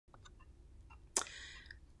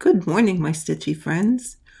Good morning, my stitchy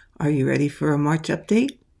friends. Are you ready for a March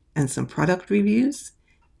update and some product reviews?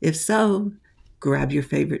 If so, grab your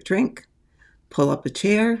favorite drink, pull up a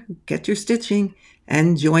chair, get your stitching,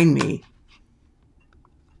 and join me.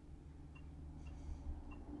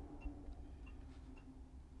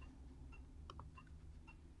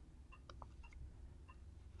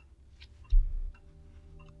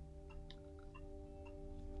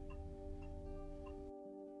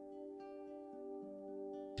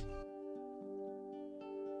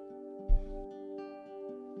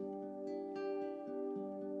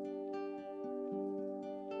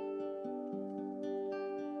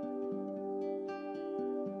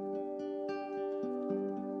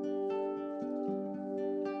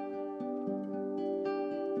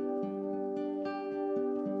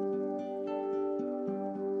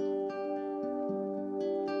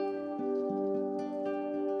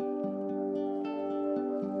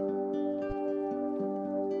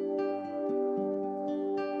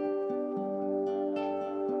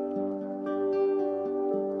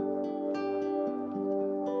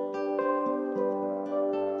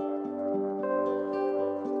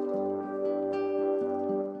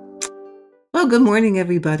 Well, good morning,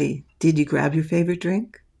 everybody. Did you grab your favorite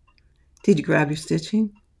drink? Did you grab your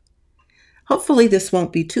stitching? Hopefully this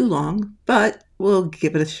won't be too long, but we'll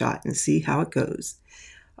give it a shot and see how it goes.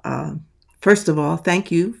 First of all,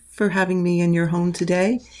 thank you for having me in your home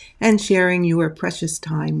today and sharing your precious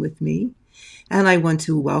time with me. And I want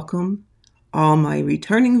to welcome all my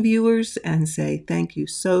returning viewers and say thank you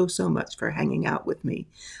so much for hanging out with me.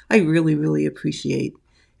 I really appreciate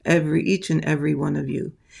each and every one of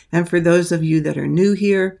you. And for those of you that are new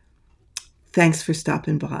here, thanks for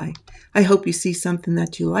stopping by. I hope you see something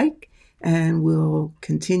that you like and will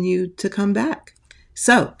continue to come back.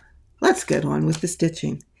 So let's get on with the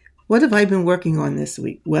stitching. What have I been working on this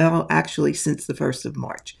week? Well, actually, since the 1st of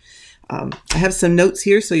March. I have some notes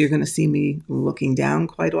here, so you're going to see me looking down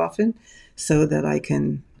quite often so that I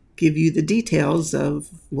can give you the details of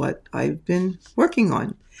what I've been working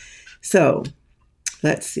on. So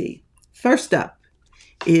let's see. First up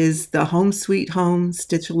is the Home Sweet Home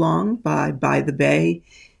Stitch-Along by the Bay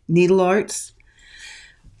Needle Arts.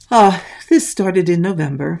 This started in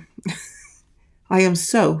November. I am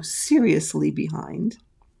so seriously behind.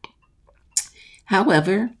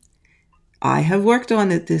 However, I have worked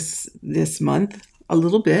on it this month a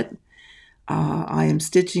little bit. I am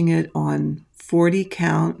stitching it on 40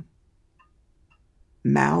 count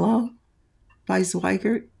Mallow by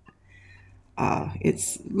Zweigert. It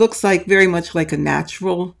looks like very much like a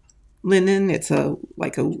natural linen. It's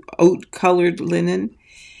like a oat colored linen.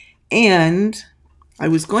 And I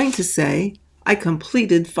was going to say I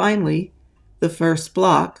completed finally the first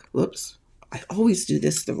block. Whoops, I always do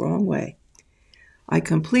this the wrong way. I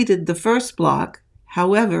completed the first block.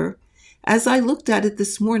 However, as I looked at it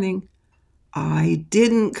this morning, I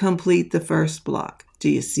didn't complete the first block. Do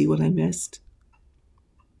you see what I missed?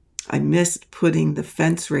 I missed putting the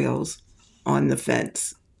fence rails on the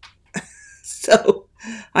fence. So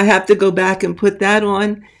I have to go back and put that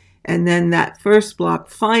on, and then that first block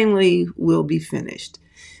finally will be finished.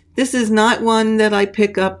 This is not one that I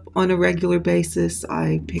pick up on a regular basis.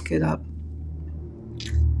 I pick it up,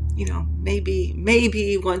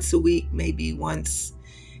 maybe once a week, maybe once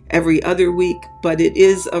every other week, but it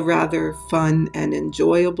is a rather fun and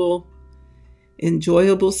enjoyable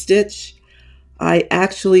stitch. I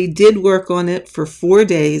actually did work on it for 4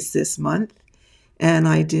 days this month, and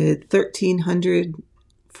I did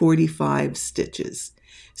 1,345 stitches.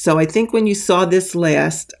 So I think when you saw this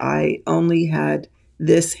last, I only had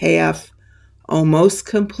this half almost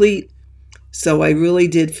complete. So I really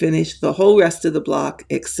did finish the whole rest of the block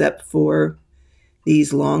except for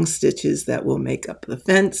these long stitches that will make up the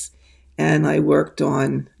fence. And I worked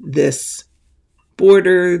on this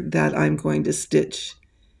border that I'm going to stitch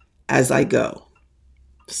as I go.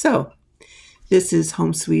 So this is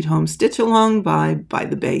Home Sweet Home Stitch-Along by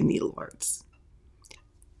the Bay Needle Arts.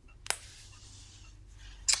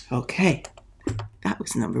 Okay, that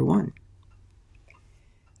was number 1.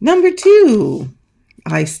 Number 2,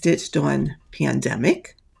 I stitched on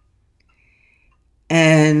Pandemic.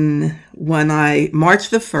 And when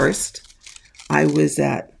March the 1st, I was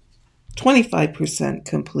at 25%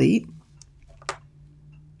 complete.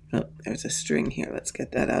 Oh, there's a string here. Let's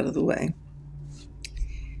get that out of the way.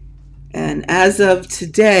 And as of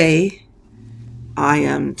today, I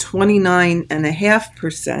am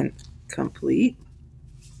 29.5% complete.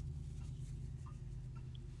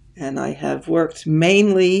 And I have worked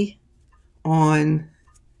mainly on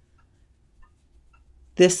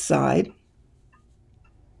this side.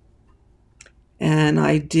 And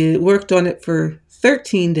I worked on it for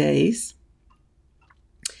 13 days,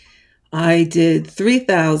 I did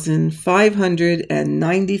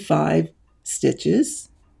 3,595 stitches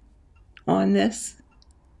on this.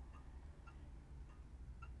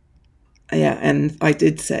 Yeah, and I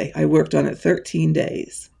did say I worked on it 13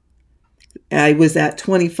 days. I was at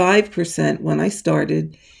 25% when I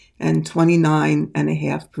started and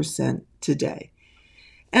 29.5% today.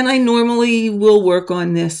 And I normally will work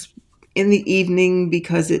on this in the evening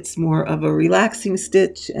because it's more of a relaxing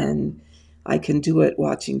stitch and I can do it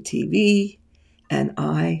watching TV. And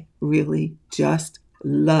I really just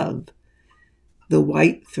love the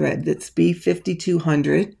white thread that's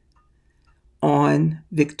B5200 on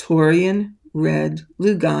Victorian Red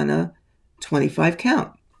Lugana 25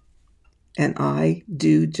 count. And I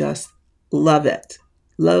do just love it.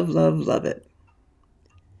 Love, love, love it.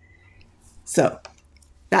 So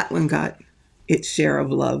that one got its share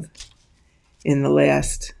of love in the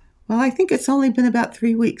last, well, I think it's only been about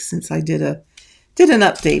 3 weeks since I did an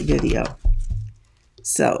update video.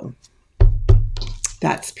 So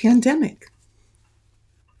that's pandemic.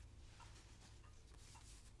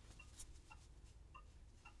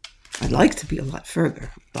 I'd like to be a lot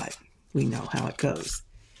further, but we know how it goes.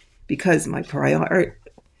 Because my priority,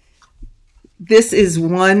 this is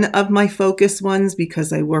one of my focus ones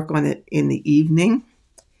because I work on it in the evening.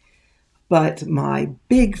 But my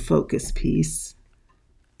big focus piece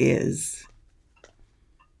is,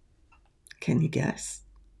 can you guess?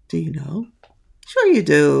 Do you know? Sure you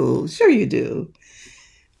do. Sure you do.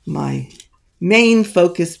 My main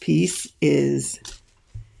focus piece is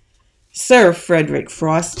Sir Frederick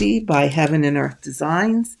Frosty by Heaven and Earth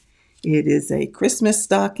Designs. It is a Christmas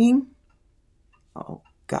stocking. Oh,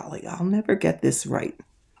 golly, I'll never get this right.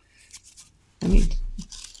 Let me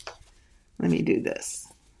do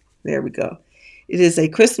this. There we go. It is a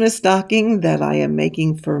Christmas stocking that I am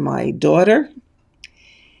making for my daughter.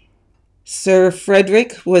 Sir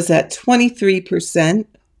Frederick was at 23%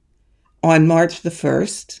 on March the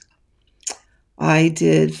 1st. I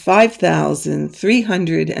did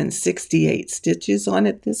 5,368 stitches on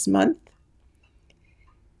it this month.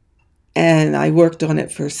 And I worked on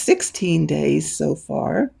it for 16 days so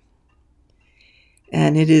far.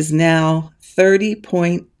 And it is now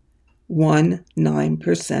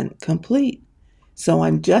 30.19% complete. So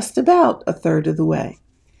I'm just about a third of the way.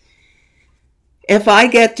 If I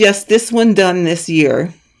get just this one done this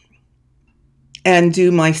year and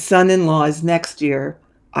do my son-in-law's next year,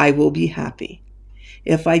 I will be happy.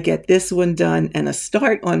 If I get this one done and a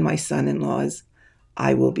start on my son-in-law's,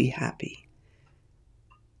 I will be happy.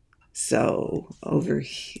 So over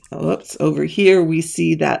here we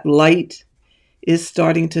see that light is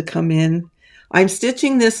starting to come in. I'm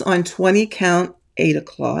stitching this on 20 count Aida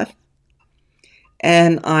cloth,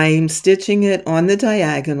 and I'm stitching it on the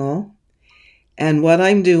diagonal. And what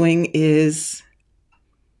I'm doing is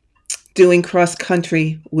doing cross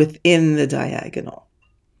country within the diagonal.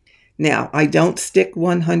 Now, I don't stick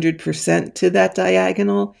 100% to that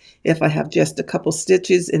diagonal. If I have just a couple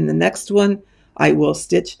stitches in the next one, I will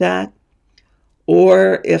stitch that.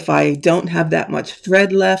 Or if I don't have that much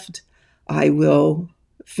thread left, I will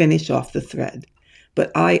finish off the thread.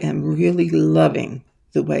 But I am really loving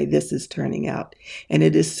the way this is turning out. And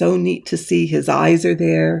it is so neat to see his eyes are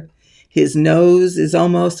there. His nose is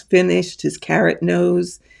almost finished, his carrot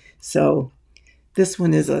nose. So this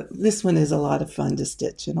one is a lot of fun to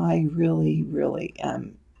stitch, and I really, really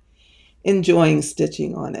am enjoying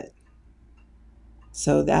stitching on it.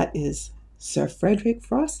 So that is Sir Frederick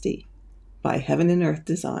Frosty by Heaven and Earth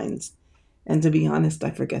Designs. And to be honest,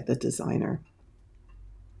 I forget the designer.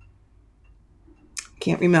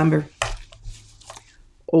 Can't remember.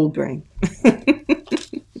 Old brain.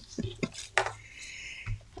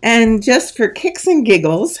 And just for kicks and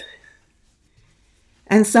giggles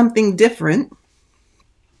and something different,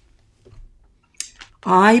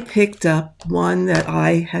 I picked up one that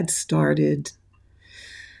I had started,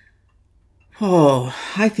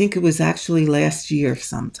 I think it was actually last year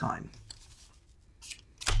sometime.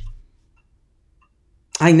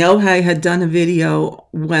 I know I had done a video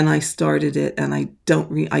when I started it, and I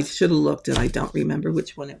should have looked and I don't remember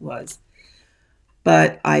which one it was.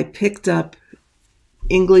 But I picked up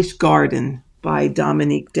English Garden by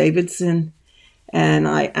Dominique Davidson, and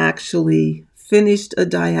I actually finished a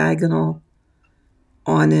diagonal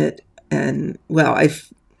on it, and well,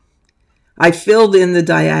 I filled in the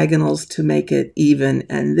diagonals to make it even,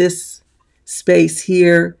 and this space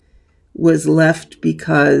here was left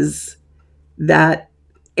because that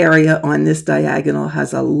area on this diagonal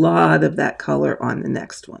has a lot of that color on the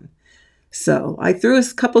next one. So I threw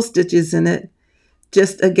a couple stitches in it,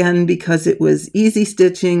 just again because it was easy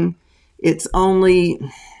stitching. It's only,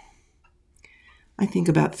 I think,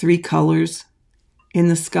 about 3 colors in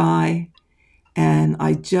the sky, and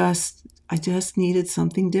I just needed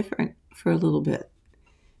something different for a little bit.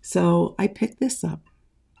 So I picked this up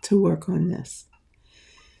to work on this.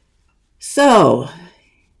 So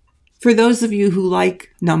for those of you who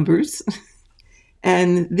like numbers,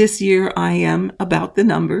 and this year I am about the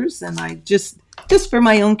numbers, and I just for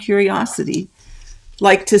my own curiosity,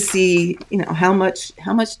 like to see, how much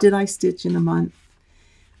did I stitch in a month,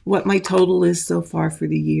 what my total is so far for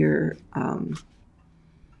the year.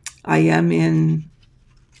 I am in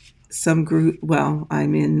some group, well,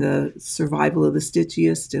 I'm in the Survival of the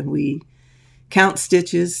Stitchiest, and we count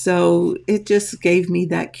stitches, so it just gave me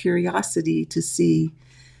that curiosity to see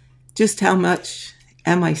just how much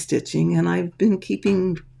am I stitching, and I've been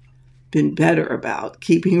better about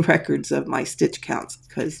keeping records of my stitch counts,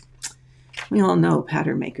 because we all know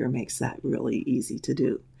Pattern Maker makes that really easy to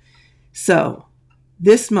do. So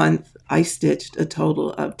this month I stitched a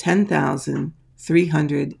total of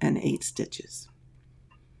 10,308 stitches.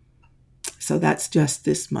 So that's just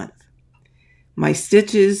this month. My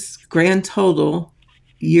stitches grand total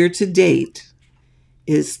year to date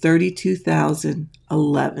is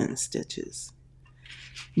 32,011 stitches.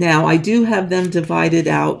 Now I do have them divided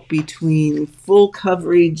out between full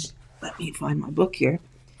coverage, let me find my book here,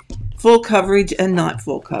 full coverage and not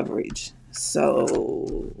full coverage.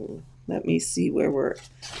 So let me see where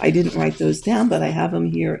I didn't write those down, but I have them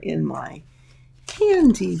here in my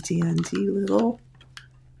handy dandy little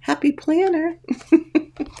happy planner.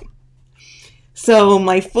 So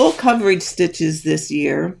my full coverage stitches this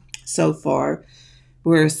year so far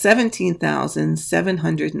were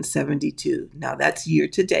 17,772. Now that's year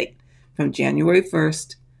to date, from January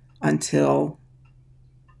 1st until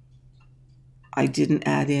I didn't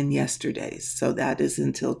add in yesterday's. So that is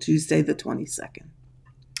until Tuesday the 22nd.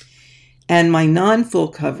 And my non-full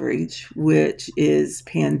coverage, which is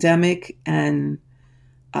pandemic and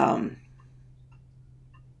the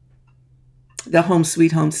Home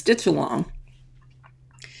Sweet Home Stitch-Along,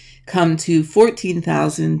 come to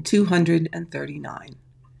 14,239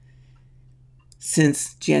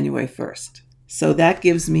 since January 1st. So that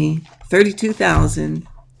gives me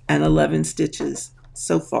 32,011 stitches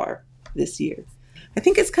so far this year. I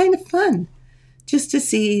think it's kind of fun just to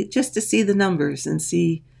see the numbers and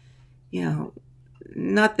see,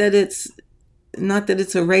 not that it's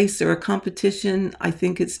a race or a competition. I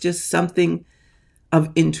think it's just something of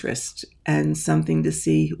interest and something to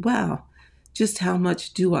see, wow, just how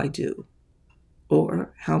much do I do?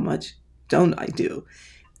 Or how much don't I do?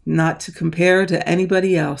 Not to compare to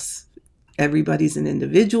anybody else. Everybody's an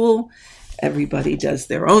individual. Everybody does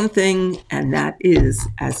their own thing, and that is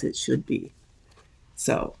as it should be.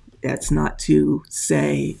 So that's not to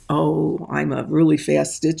say, oh, I'm a really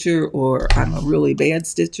fast stitcher or I'm a really bad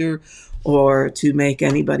stitcher, or to make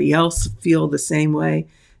anybody else feel the same way.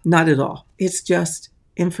 Not at all. It's just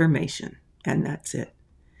information, and that's it.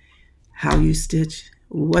 How you stitch,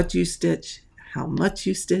 what you stitch, how much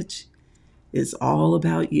you stitch is all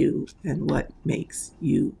about you and what makes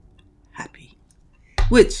you happy,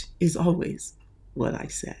 which is always what I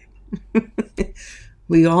say.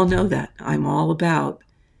 We all know that. I'm all about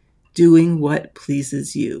doing what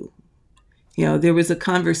pleases you. There was a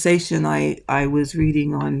conversation I was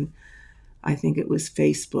reading on, I think it was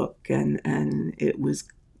Facebook, and it was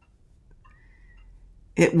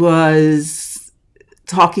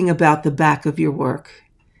talking about the back of your work.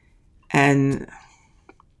 And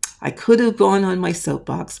I could have gone on my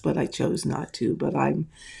soapbox, but I chose not to. But I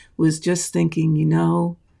was just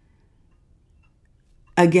thinking,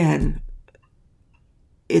 again,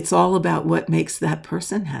 it's all about what makes that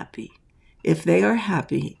person happy. If they are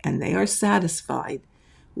happy and they are satisfied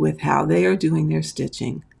with how they are doing their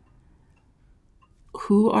stitching,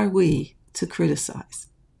 who are we to criticize?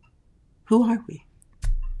 Who are we?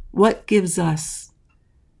 What gives us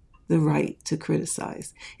the right to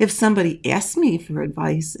criticize? If somebody asks me for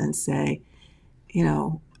advice and say,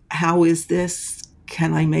 how is this?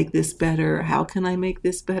 Can I make this better? How can I make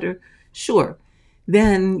this better? Sure.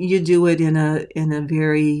 Then you do it in a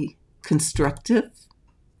very constructive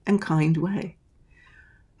and kind way.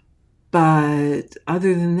 But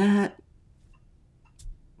other than that,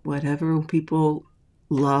 whatever people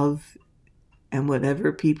love and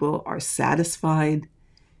whatever people are satisfied,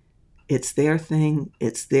 it's their thing,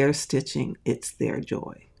 it's their stitching, it's their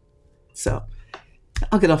joy. So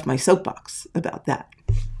I'll get off my soapbox about that.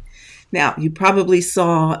 Now, you probably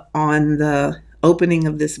saw on the opening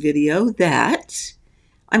of this video that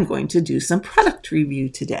I'm going to do some product review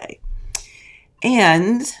today.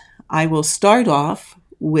 And I will start off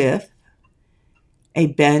with a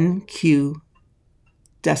Ben Q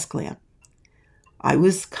desk lamp. I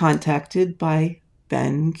was contacted by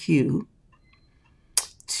Ben Q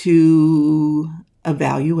to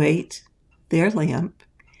evaluate their lamp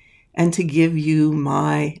and to give you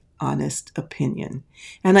my honest opinion.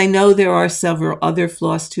 And I know there are several other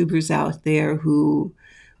floss tubers out there who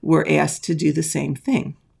were asked to do the same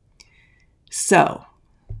thing. So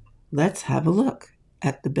let's have a look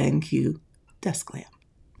at the Ben Q desk lamp,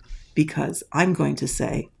 because I'm going to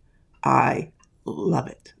say I love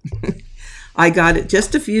it. I got it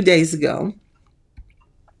just a few days ago.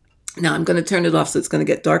 Now I'm going to turn it off so it's going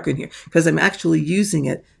to get darker in here, because I'm actually using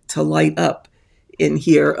it to light up in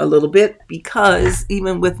here a little bit, because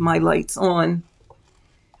even with my lights on,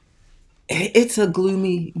 it's a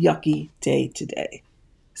gloomy, yucky day today.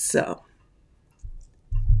 So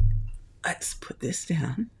let's put this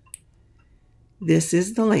down. This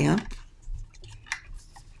is the lamp.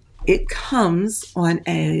 It comes on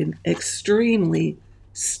an extremely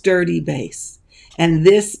sturdy base, and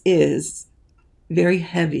this is very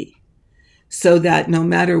heavy, so that no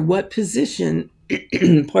matter what position,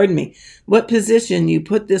 pardon me, what position you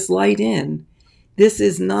put this light in, this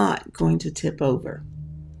is not going to tip over.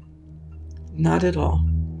 Not at all.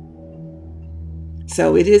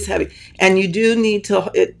 So it is heavy, and you do need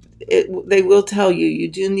to, they will tell you,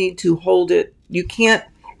 you do need to hold it. You can't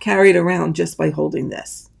carry it around just by holding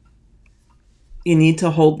this. You need to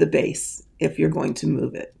hold the base if you're going to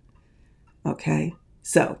move it. Okay,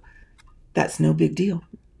 so that's no big deal.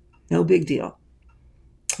 No big deal.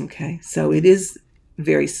 Okay, so it is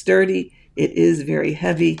very sturdy. It is very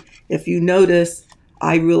heavy. If you notice,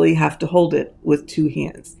 I really have to hold it with two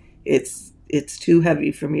hands. It's too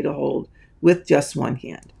heavy for me to hold with just one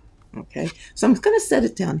hand. Okay, so I'm going to set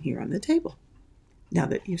it down here on the table now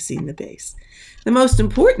that you've seen the base. The most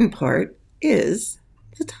important part is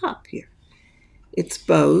the top here. It's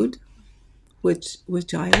bowed, which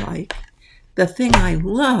I like. The thing I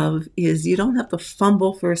love is you don't have to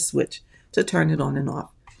fumble for a switch to turn it on and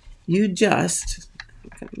off. You just, I'm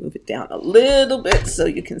going to move it down a little bit so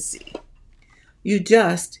you can see. You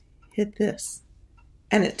just hit this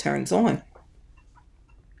and it turns on.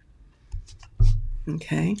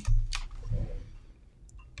 Okay.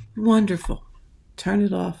 Wonderful. Turn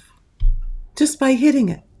it off just by hitting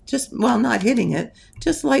it. Well, not hitting it,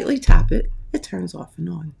 just lightly tap it. It turns off and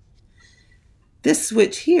on. This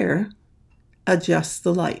switch here adjusts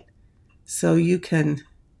the light, so you can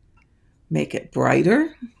make it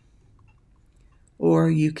brighter or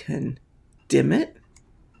you can dim it.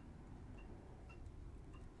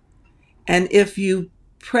 And if you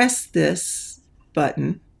press this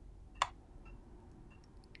button,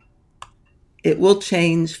 it will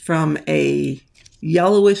change from a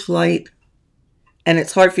yellowish light, and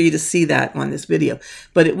it's hard for you to see that on this video,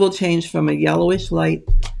 but it will change from a yellowish light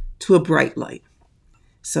to a bright light.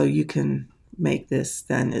 So you can make this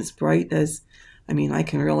then as bright as, I mean, I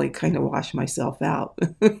can really kind of wash myself out.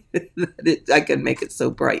 I can make it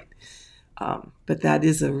so bright. But that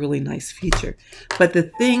is a really nice feature. But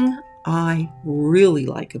the thing I really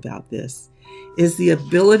like about this is the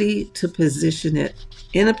ability to position it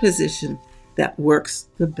in a position that works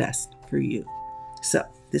the best for you. So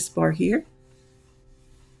this bar here,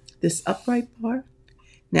 this upright bar.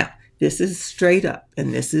 Now, this is straight up,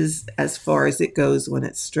 and this is as far as it goes when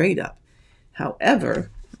it's straight up.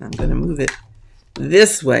 However, I'm going to move it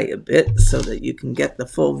this way a bit so that you can get the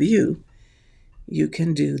full view. You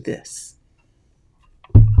can do this.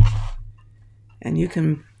 And you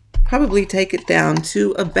can probably take it down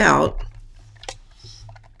to about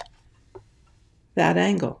that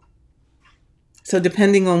angle. So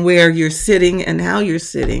depending on where you're sitting and how you're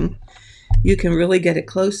sitting, you can really get it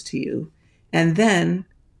close to you. And then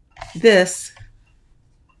this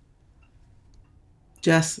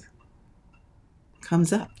just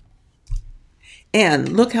comes up. And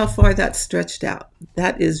look how far that's stretched out.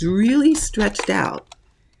 That is really stretched out.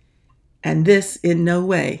 And this in no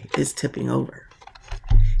way is tipping over.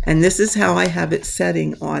 And this is how I have it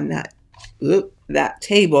setting on that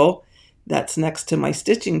table that's next to my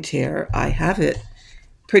stitching chair. I have it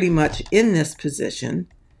pretty much in this position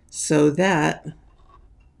so that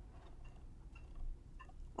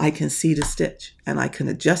I can see the stitch, and I can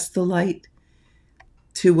adjust the light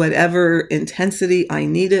to whatever intensity I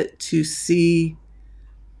need it to see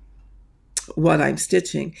what I'm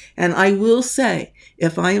stitching. And I will say,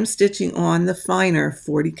 if I am stitching on the finer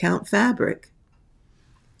 40 count fabric,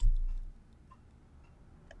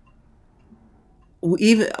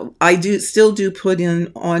 I still do put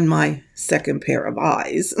in on my second pair of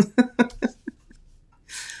eyes,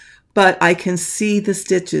 but I can see the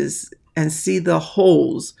stitches and see the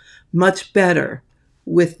holes much better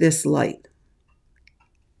with this light.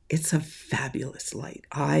 It's a fabulous light.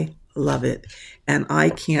 I love it. And I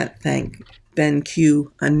can't thank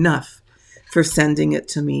BenQ enough for sending it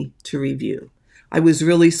to me to review. I was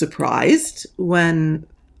really surprised when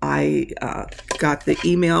I got the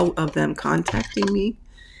email of them contacting me.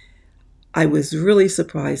 I was really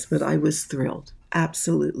surprised, but I was thrilled,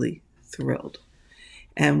 absolutely thrilled.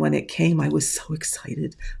 And when it came, I was so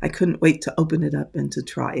excited. I couldn't wait to open it up and to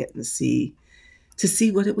try it and see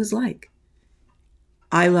what it was like.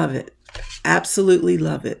 I love it, absolutely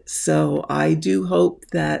love it. So I do hope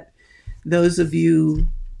that those of you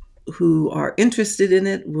who are interested in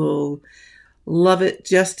it will love it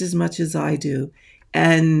just as much as I do.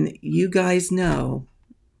 And you guys know,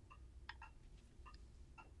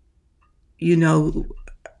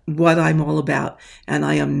 what I'm all about. And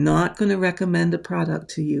I am not going to recommend a product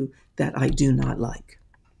to you that I do not like.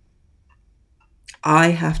 I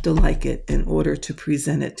have to like it in order to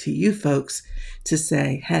present it to you folks to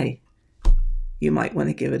say, hey, you might want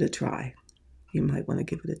to give it a try. You might want to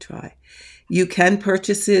give it a try. You can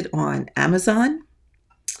purchase it on Amazon.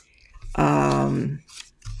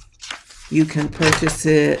 You can purchase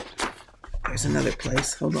it, there's another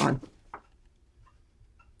place, hold on.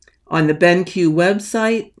 On the BenQ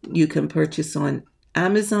website, you can purchase on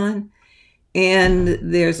Amazon. And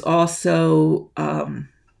there's also,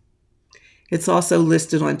 it's also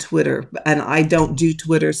listed on Twitter. And I don't do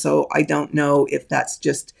Twitter, so I don't know if that's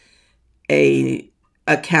just a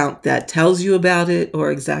account that tells you about it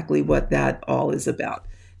or exactly what that all is about.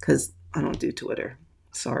 Because I don't do Twitter.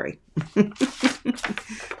 Sorry.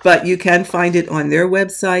 But you can find it on their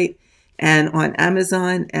website and on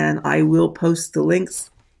Amazon. And I will post the links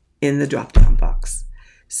in the drop-down box.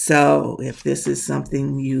 So if this is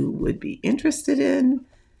something you would be interested in,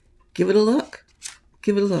 give it a look.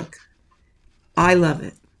 Give it a look. I love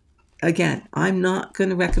it. Again, I'm not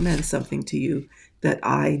going to recommend something to you that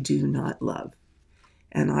I do not love.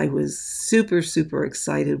 And I was super, super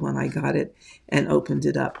excited when I got it and opened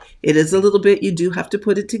it up. It is a little bit, you do have to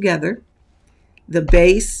put it together. The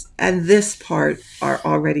base and this part are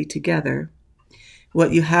already together.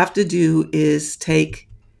 What you have to do is take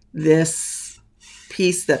this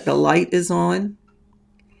piece that the light is on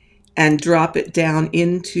and drop it down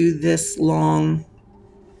into this long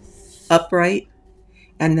upright.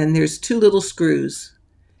 And then there's two little screws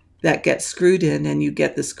that get screwed in, and you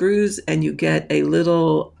get the screws and you get a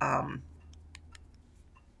little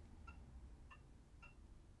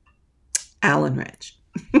Allen wrench.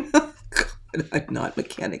 God, I'm not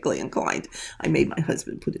mechanically inclined. I made my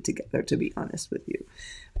husband put it together, to be honest with you.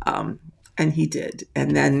 And he did.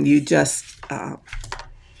 And then you just turn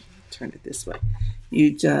it this way.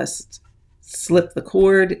 You just slip the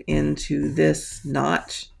cord into this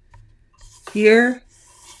notch here,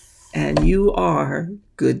 and you are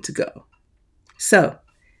good to go. So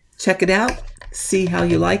check it out. See how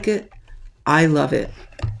you like it. I love it.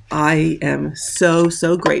 I am so,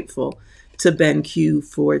 so grateful to BenQ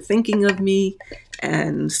for thinking of me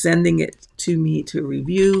and sending it to me to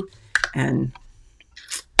review. And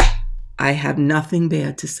I have nothing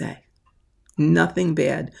bad to say. Nothing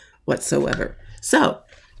bad whatsoever. So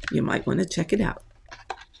you might want to check it out.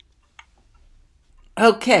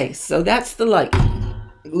 Okay, so that's the light.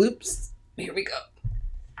 Oops, here we go.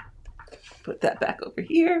 Put that back over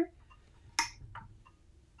here.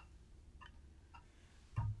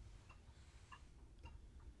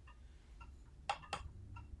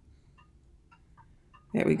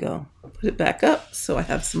 There we go. Put it back up so I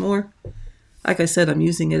have some more. Like I said, I'm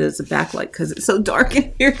using it as a backlight because it's so dark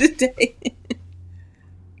in here today.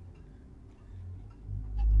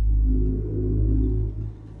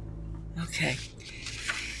 Okay.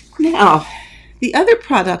 Now, the other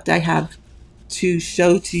product I have to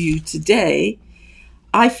show to you today,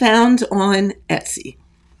 I found on Etsy.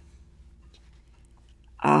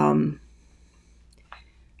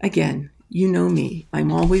 Again, you know me.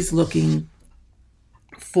 I'm always looking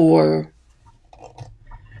for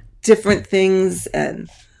different things and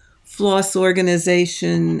floss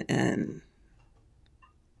organization and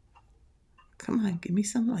come on, give me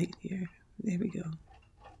some light here. There we go.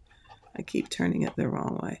 I keep turning it the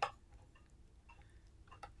wrong way.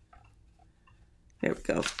 There we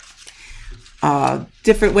go.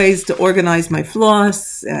 Different ways to organize my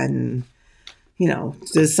floss and,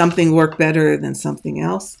 does something work better than something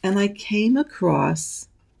else? And I came across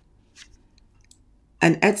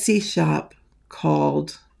an Etsy shop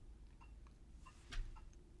called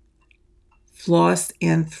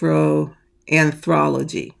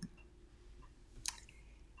Flossanthology.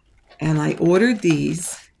 And I ordered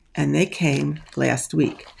these and they came last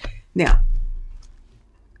week. Now,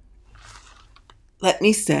 let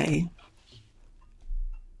me say,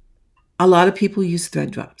 a lot of people use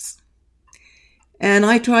thread drops. And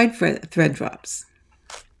I tried thread drops.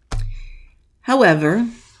 However,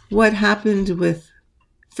 what happened with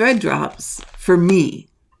thread drops for me,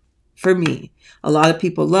 a lot of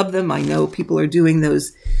people love them. I know people are doing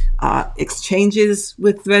those exchanges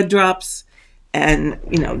with thread drops, and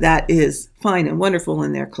that is fine and wonderful,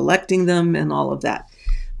 and they're collecting them and all of that.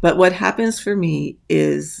 But what happens for me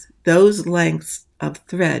is those lengths of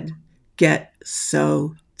thread get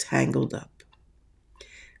so tangled up.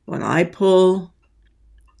 When I pull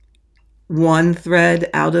one thread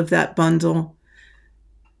out of that bundle,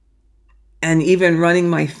 and even running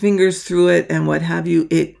my fingers through it and what have you,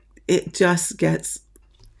 it just gets,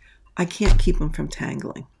 I can't keep them from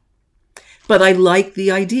tangling. But I like the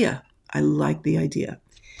idea.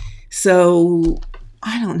 So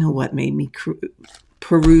I don't know what made me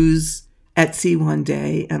peruse Etsy one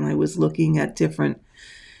day, and I was looking at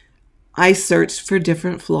I searched for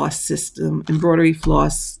different embroidery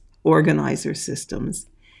floss organizer systems,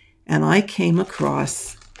 and I came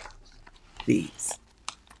across these.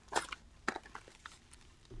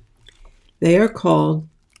 They are called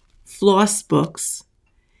Flossbooks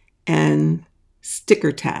and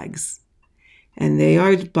sticker tags, and they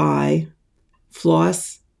are by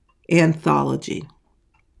Flossanthology.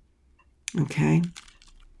 Okay,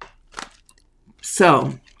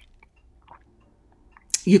 so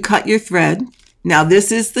you cut your thread. Now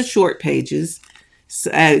this is the short pages. So,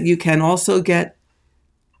 you can also get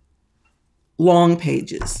long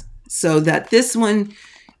pages, so that this one,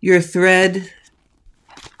 your thread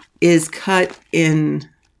is cut in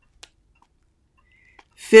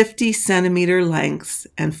 50 centimeter lengths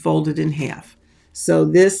and folded in half. So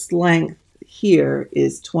this length here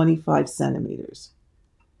is 25 centimeters.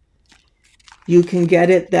 You can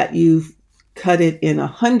get it that you've cut it in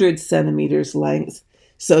 100 centimeters length.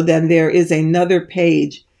 So then there is another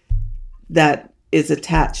page that is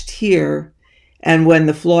attached here. And when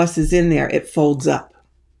the floss is in there, it folds up.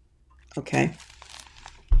 Okay.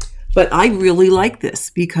 But I really like this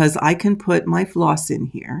because I can put my floss in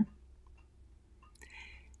here.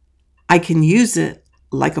 I can use it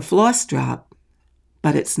like a floss drop,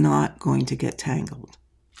 but it's not going to get tangled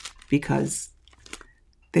because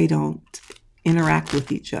they don't interact with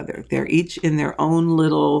each other. They're each in their own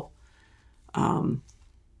little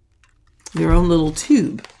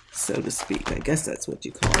tube, so to speak. I guess that's what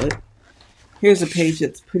you call it. Here's a page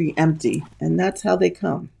that's pretty empty, and that's how they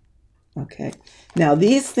come. Okay, now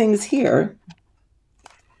these things here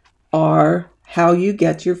are how you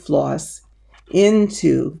get your floss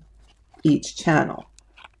into each channel.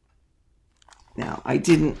 Now I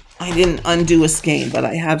didn't undo a skein, but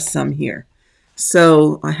I have some here.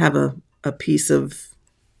 So I have a piece of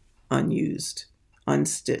unused,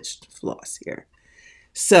 unstitched floss here.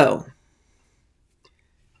 So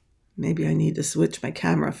maybe I need to switch my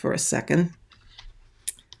camera for a second,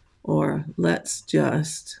 or let's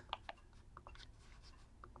just,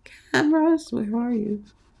 cameras, where are you?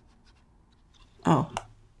 Oh,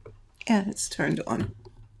 yeah, it's turned on.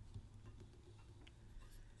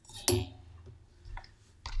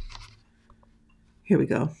 Here we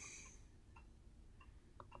go.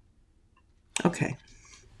 Okay.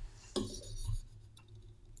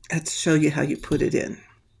 Let's show you how you put it in.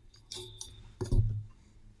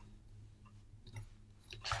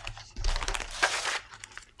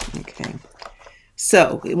 Okay.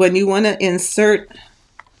 So when you want to insert,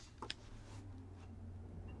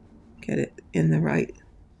 get it in the right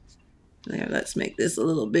there. Let's make this a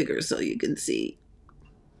little bigger so you can see.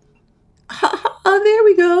 Oh, there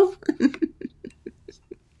we go.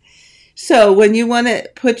 So when you want to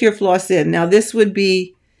put your floss in, now this would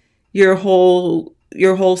be your whole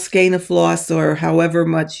skein of floss, or however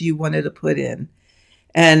much you wanted to put in.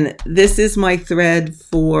 And this is my thread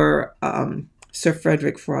for Sir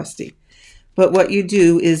Frederick Frosty. But what you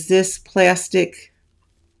do is this plastic,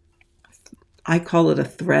 I call it a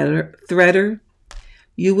threader.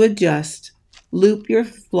 You would just loop your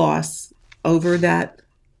floss over that,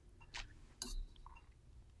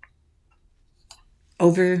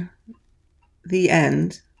 over the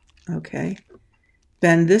end. Okay.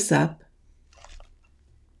 Bend this up.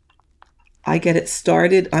 I get it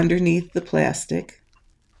started underneath the plastic.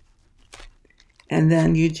 And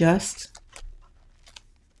then you just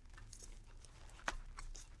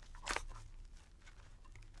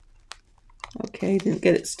okay, didn't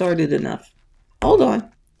get it started enough. Hold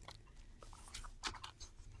on.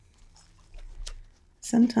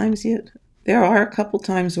 Sometimes there are a couple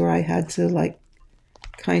times where I had to like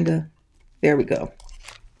kind of, there we go,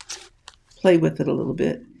 play with it a little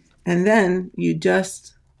bit. And then you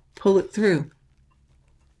just pull it through.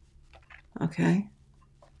 Okay.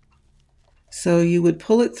 So you would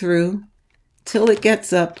pull it through till it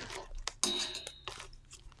gets up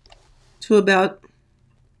to about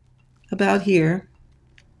here.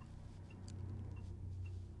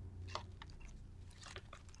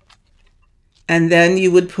 And then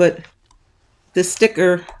you would put the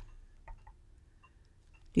sticker,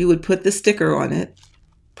 on it,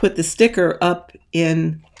 put the sticker up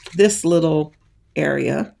in this little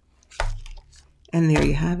area, and there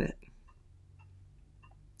you have it.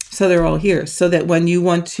 So they're all here, so that when you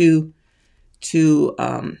want to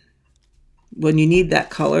when you need that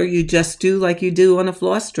color, you just do like you do on a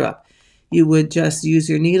floss drop. You would just use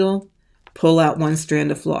your needle, pull out one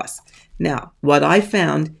strand of floss. Now, what I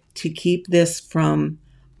found to keep this from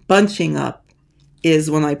bunching up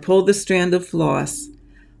is when I pull the strand of floss,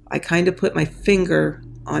 I kind of put my finger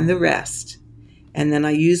on the rest, and then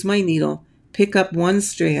I use my needle, pick up one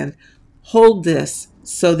strand, hold this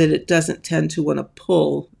so that it doesn't tend to want to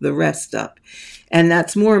pull the rest up. And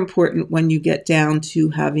that's more important when you get down to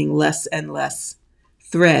having less and less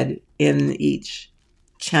thread in each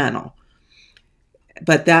channel.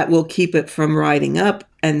 But that will keep it from riding up,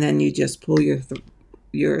 and then you just pull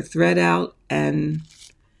your thread out and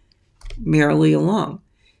merrily along.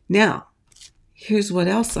 Now, here's what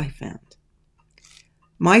else I found.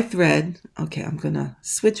 My thread, okay, I'm going to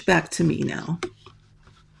switch back to me now.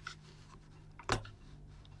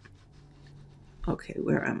 Okay,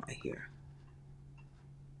 where am I here?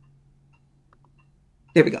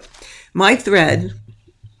 There we go. My thread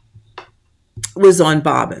was on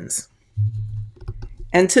bobbins.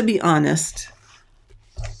 And to be honest,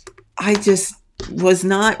 I just was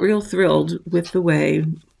not real thrilled with the way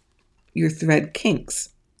your thread kinks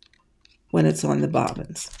when it's on the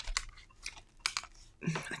bobbins.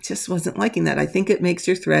 I just wasn't liking that. I think it makes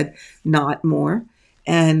your thread knot more.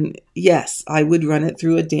 And yes, I would run it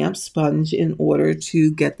through a damp sponge in order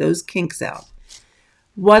to get those kinks out.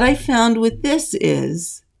 What I found with this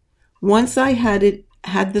is, once I had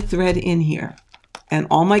the thread in here, and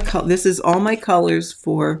this is all my colors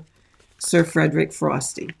for Sir Frederick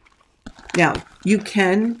Frosty. Now, you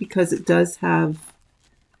can, because it does have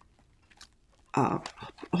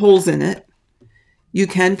holes in it, you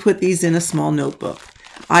can put these in a small notebook.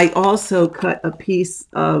 I also cut a piece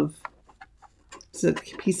of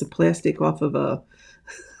plastic off of a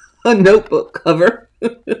notebook cover.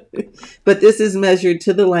 But this is measured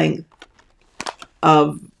to the length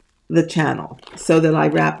of the channel, so that I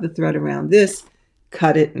wrap the thread around this,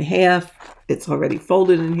 cut it in half. It's already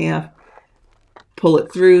folded in half. Pull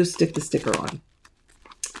it through, stick the sticker on.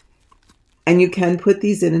 And you can put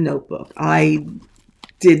these in a notebook. I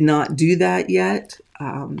did not do that yet.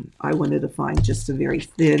 I wanted to find just a very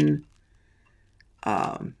thin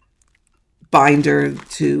binder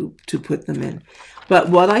to put them in. But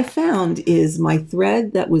what I found is my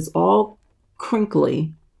thread that was all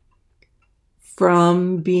crinkly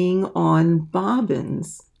from being on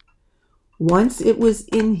bobbins, once it was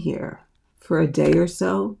in here for a day or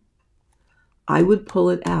so, I would pull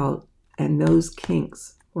it out and those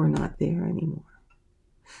kinks were not there anymore,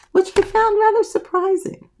 which I found rather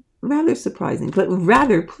surprising, but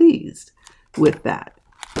rather pleased with that.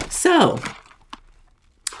 So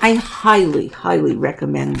I highly, highly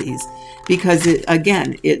recommend these because,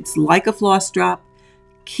 it's like a floss drop,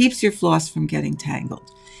 keeps your floss from getting tangled.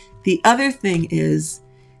 The other thing is,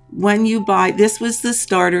 when you buy, this was the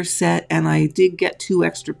starter set, and I did get 2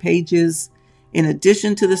 extra pages in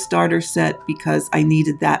addition to the starter set because I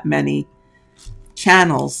needed that many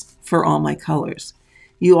channels for all my colors.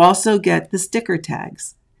 You also get the sticker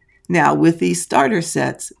tags. Now, with these starter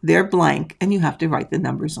sets, they're blank, and you have to write the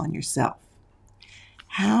numbers on yourself.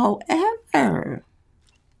 However,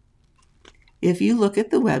 if you look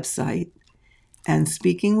at the website, and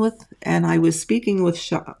I was speaking with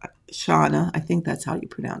Shauna, I think that's how you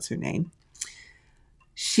pronounce her name.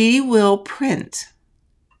 She will print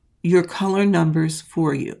your color numbers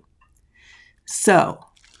for you. So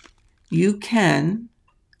you can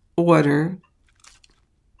order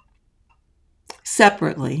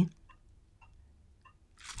separately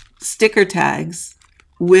sticker tags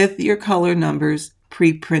with your color numbers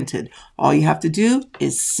pre-printed. All you have to do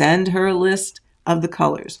is send her a list of the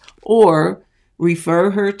colors, or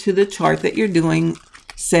refer her to the chart that you're doing.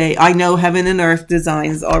 Say, I know Heaven and Earth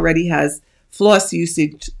Designs already has floss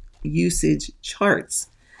usage charts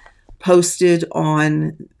posted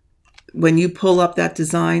on. When you pull up that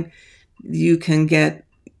design, you can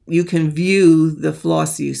view the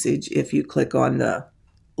floss usage if you click on the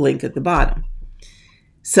link at the bottom.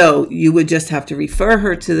 So you would just have to refer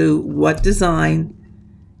her to what design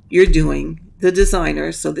you're doing, the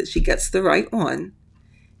designer, so that she gets the right one.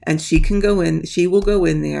 and she will go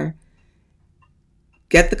in there,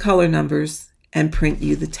 get the color numbers, and print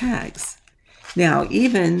you the tags. Now,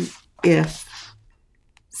 even if,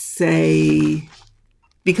 say,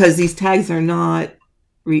 because these tags are not,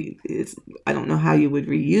 I don't know how you would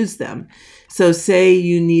reuse them. So say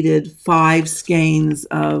you needed 5 skeins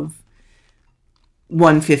of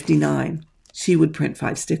 159, she would print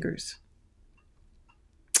 5 stickers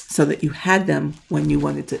so that you had them when you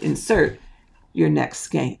wanted to insert your next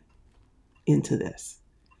skein into this.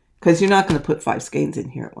 Because you're not going to put 5 skeins in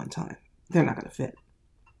here at one time. They're not going to fit.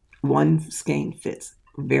 1 skein fits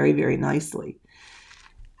very, very nicely.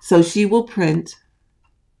 So she will print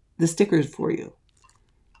the stickers for you.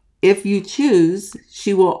 If you choose,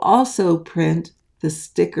 she will also print the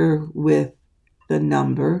sticker with the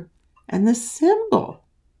number and the symbol,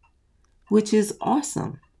 which is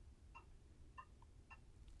awesome.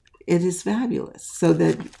 It is fabulous. So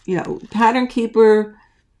that, Pattern Keeper,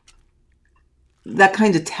 that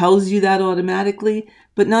kind of tells you that automatically,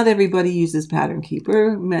 but not everybody uses Pattern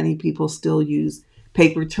Keeper. Many people still use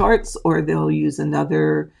paper charts, or they'll use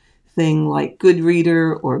another thing like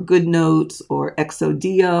Goodreader or GoodNotes or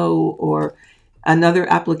Exodio or another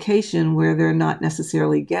application where they're not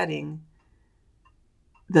necessarily getting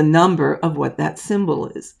the number of what that symbol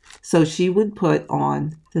is. So she would put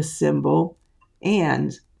on the symbol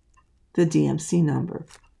and the DMC number.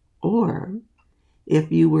 Or if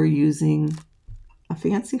you were using a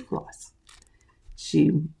fancy floss,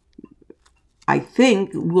 she, I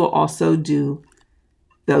think, will also do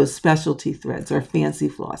those specialty threads or fancy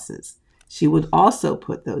flosses. She would also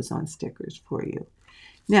put those on stickers for you.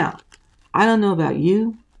 Now, I don't know about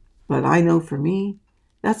you, but I know for me,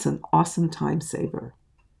 that's an awesome time saver.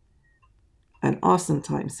 An awesome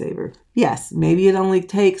time saver. Yes, maybe it only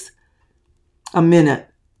takes a minute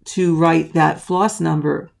to write that floss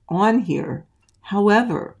number on here.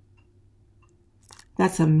 However,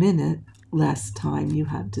 that's a minute less time you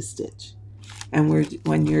have to stitch. And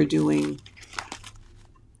when you're doing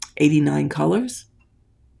 89 colors,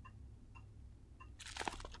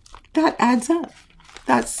 that adds up.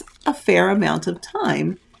 That's a fair amount of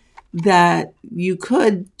time that you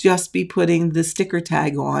could just be putting the sticker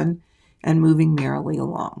tag on and moving merrily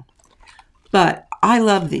along. But I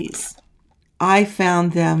love these. I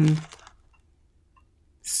found them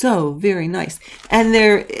so very nice. And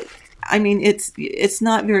it's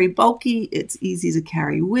not very bulky. It's easy to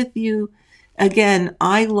carry with you. Again,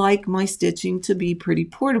 I like my stitching to be pretty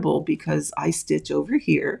portable because I stitch over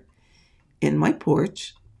here in my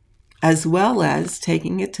porch, as well as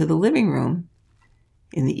taking it to the living room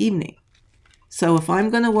in the evening. So if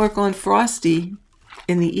I'm going to work on Frosty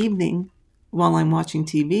in the evening while I'm watching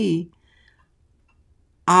TV,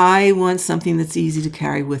 I want something that's easy to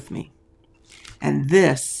carry with me. And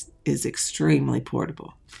this is extremely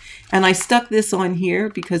portable. And I stuck this on here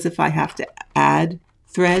because if I have to add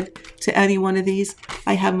thread to any one of these,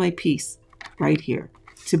 I have my piece right here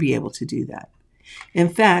to be able to do that. In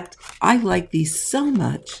fact, I like these so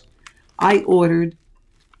much, I ordered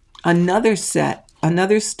another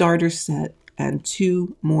starter set and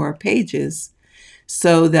 2 more pages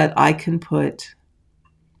so that I can put,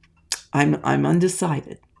 I'm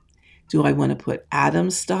undecided. Do I want to put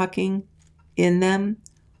Adam's stocking in them?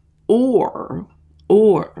 Or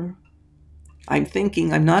I'm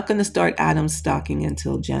thinking I'm not going to start Adam's stocking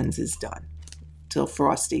until Jen's is done, till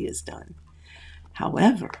Frosty is done.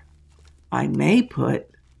 However, I may put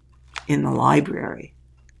in the library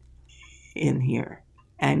in here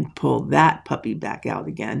and pull that puppy back out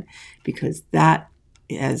again because that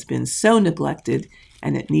has been so neglected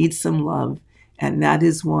and it needs some love. And that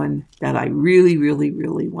is one that I really, really,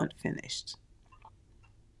 really want finished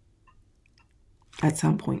at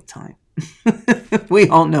some point in time. We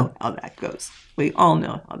all know how that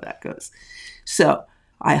goes. So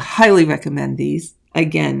I highly recommend these.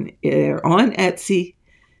 Again, they're on Etsy.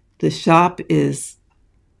 The shop is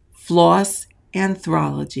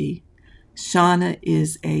Flossanthology. Shauna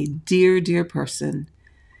is a dear, dear person.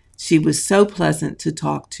 She was so pleasant to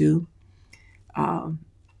talk to.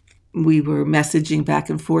 We were messaging back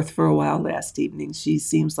and forth for a while last evening. She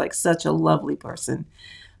seems like such a lovely person.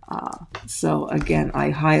 So again, I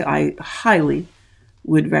highly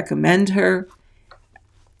would recommend her.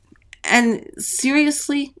 And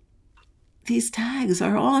seriously, these tags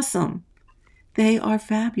are awesome. They are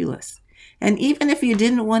fabulous. And even if you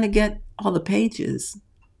didn't want to get all the pages,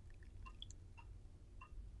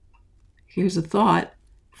 here's a thought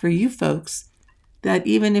for you folks, that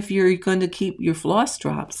even if you're going to keep your floss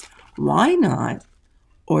drops, why not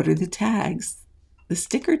order the tags, the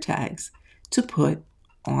sticker tags, to put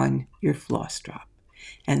on your floss drop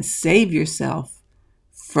and save yourself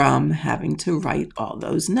from having to write all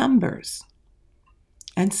those numbers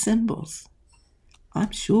and symbols.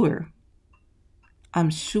 I'm sure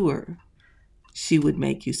she would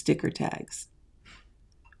make you sticker tags.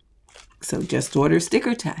 So just order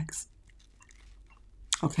sticker tags.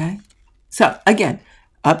 Okay? So again,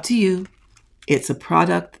 up to you. It's a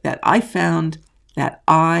product that I found that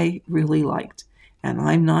I really liked. And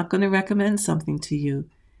I'm not going to recommend something to you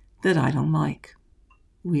that I don't like.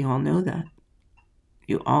 We all know that.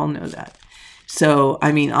 You all know that. So,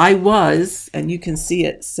 I mean, I was, and you can see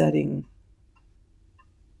it setting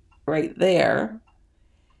right there.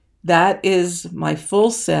 That is my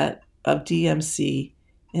full set of DMC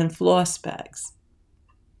in floss bags.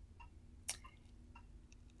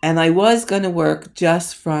 And I was going to work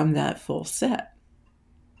just from that full set.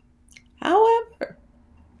 However,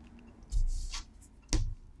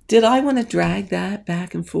 did I want to drag that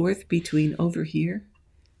back and forth between over here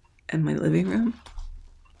and my living room?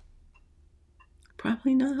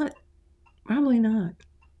 Probably not. Probably not.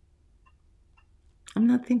 I'm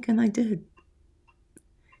not thinking I did.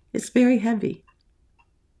 It's very heavy.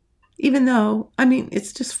 Even though, I mean,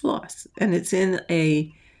 it's just floss. And it's in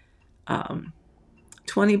a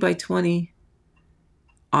 20 by 20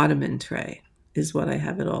 ottoman tray is what I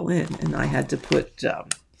have it all in. And I had to put,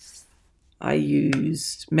 I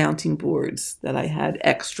used mounting boards that I had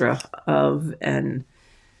extra of and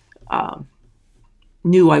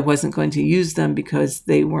knew I wasn't going to use them because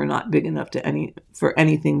they were not big enough for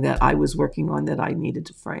anything that I was working on that I needed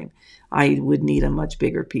to frame. I would need a much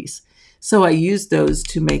bigger piece. So I used those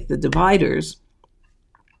to make the dividers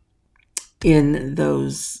in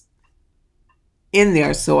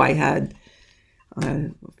there. So I had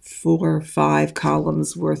 4 or 5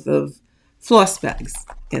 columns worth of floss bags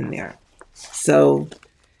in there. So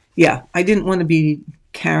yeah, I didn't want to be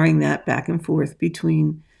carrying that back and forth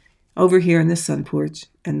between over here in the sun porch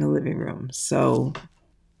and the living room. So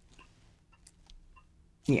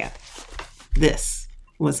yeah, this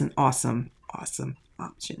was an awesome, awesome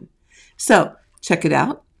option. So check it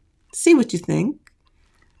out, see what you think,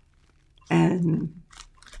 and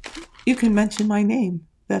you can mention my name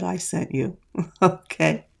that I sent you.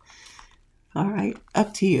 Okay. All right.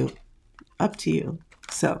 Up to you. Up to you.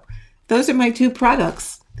 So those are my 2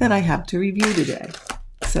 products that I have to review today.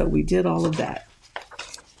 So we did all of that.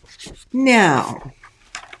 Now,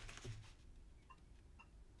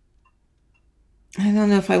 I don't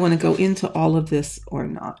know if I want to go into all of this or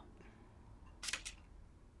not.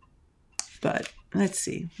 But let's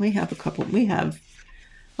see. We have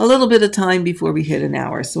a little bit of time before we hit an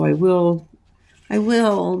hour, so I will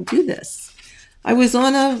do this. I was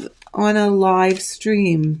on a live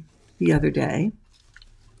stream the other day,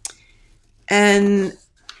 and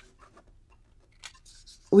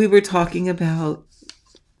we were talking about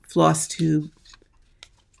FlossTube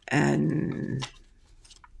and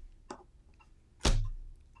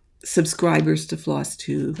subscribers to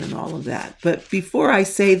FlossTube and all of that. But before I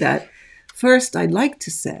say that, first I'd like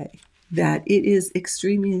to say that it is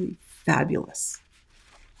extremely fabulous,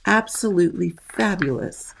 absolutely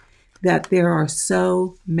fabulous, that there are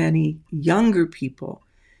so many younger people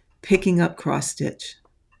picking up cross stitch,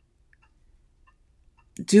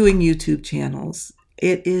 doing YouTube channels.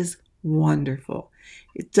 It is wonderful.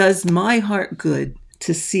 It does my heart good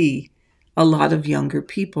to see a lot of younger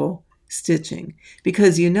people stitching,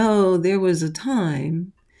 because there was a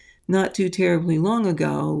time not too terribly long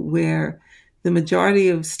ago where the majority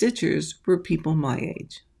of stitchers were people my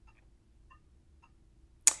age.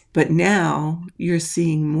 But now you're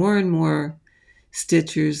seeing more and more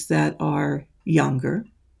stitchers that are younger,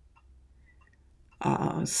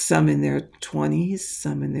 some in their 20s,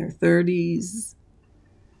 some in their 30s,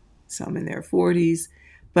 some in their 40s.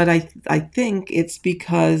 But I think it's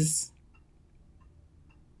because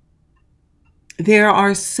there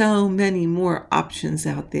are so many more options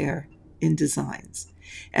out there in designs.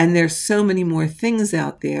 And there's so many more things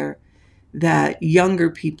out there that younger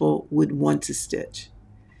people would want to stitch.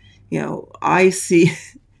 I see,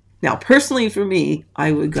 now personally for me,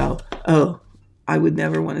 I would go, oh, I would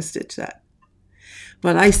never want to stitch that.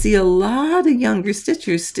 But I see a lot of younger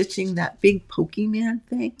stitchers stitching that big Pokemon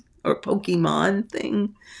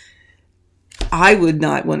thing. I would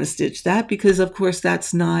not want to stitch that because, of course,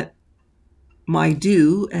 that's not my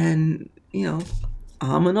do. And,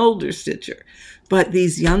 I'm an older stitcher. But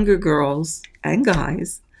these younger girls and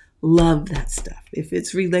guys love that stuff. If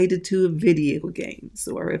it's related to video games,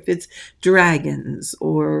 or if it's dragons,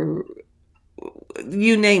 or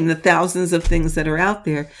you name the thousands of things that are out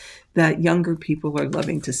there that younger people are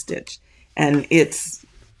loving to stitch. And it's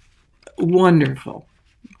wonderful,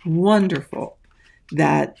 wonderful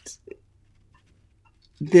that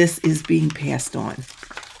this is being passed on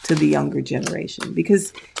to the younger generation,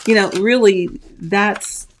 because, really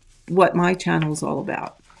that's what my channel is all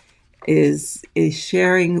about, is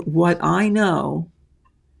sharing what I know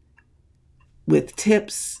with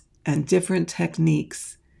tips and different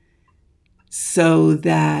techniques so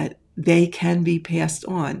that they can be passed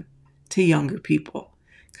on to younger people.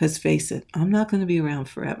 Because face it, I'm not going to be around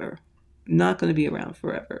forever. Not going to be around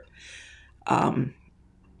forever.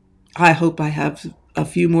 I hope I have a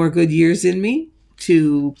few more good years in me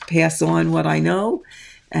to pass on what I know,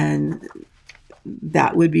 and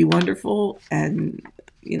that would be wonderful. And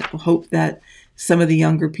hope that some of the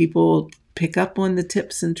younger people pick up on the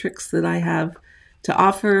tips and tricks that I have to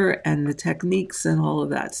offer, and the techniques and all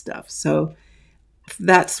of that stuff. So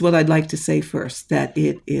that's what I'd like to say first, that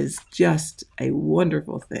it is just a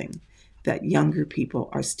wonderful thing that younger people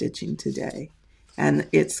are stitching today. And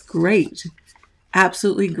it's great,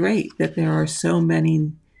 absolutely great, that there are so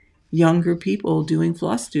many younger people doing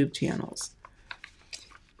FlossTube channels.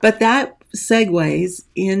 But that segues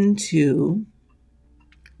into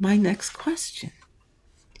my next question,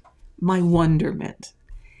 my wonderment.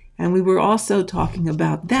 And we were also talking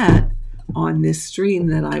about that on this stream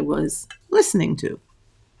that I was listening to.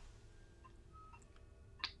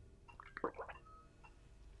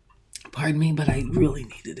 Pardon me, but I really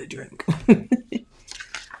needed a drink.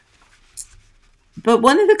 But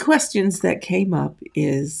one of the questions that came up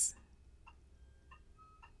is,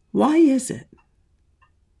 why is it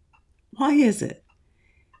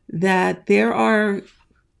that there are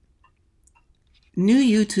new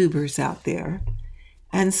YouTubers out there,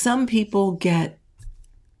 and some people get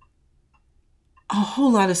a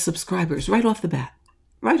whole lot of subscribers right off the bat,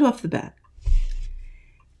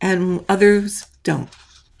 and others don't?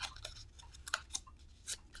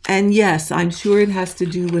 And yes, I'm sure it has to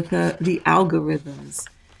do with the algorithms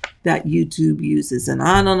that YouTube uses, and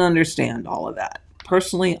I don't understand all of that.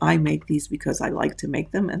 Personally, I make these because I like to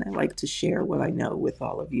make them, and I like to share what I know with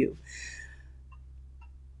all of you.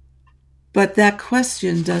 But that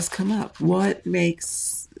question does come up. Why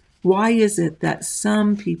is it that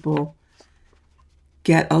some people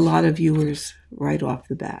get a lot of viewers right off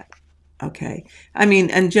the bat? Okay. I mean,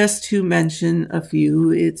 and just to mention a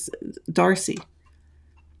few, it's Darcy.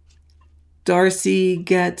 Darcy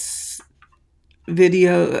gets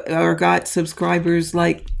video or got subscribers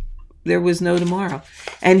like there was no tomorrow.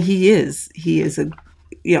 And he isn't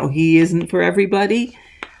for everybody,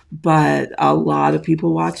 but a lot of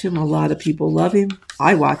people watch him. A lot of people love him.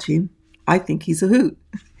 I watch him. I think he's a hoot,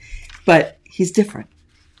 but he's different.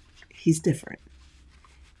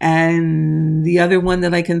 And the other one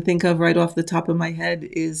that I can think of right off the top of my head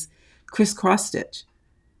is Chris Cross Stitch.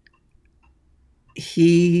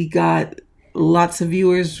 He got lots of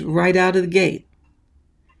viewers right out of the gate.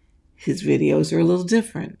 His videos are a little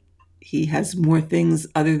different. He has more things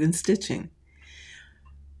other than stitching.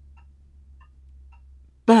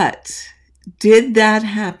 But did that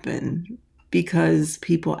happen because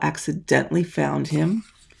people accidentally found him?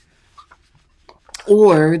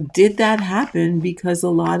 Or did that happen because a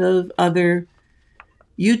lot of other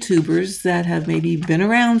YouTubers that have maybe been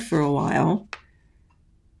around for a while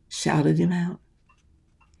shouted him out?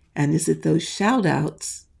 And is it those shout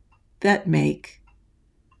outs that make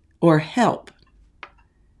or help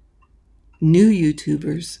new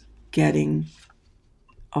YouTubers getting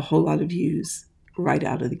a whole lot of views right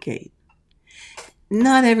out of the gate?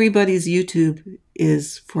 Not everybody's YouTube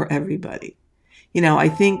is for everybody. I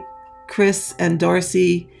think Chris and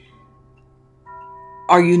Darcy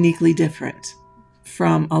are uniquely different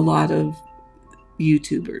from a lot of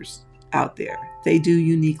YouTubers out there. They do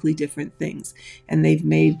uniquely different things, and they've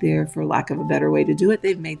made for lack of a better way to do it,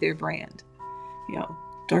 they've made their brand.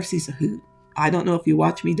 Darcy's a hoot. I don't know if you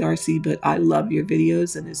watch me, Darcy, but I love your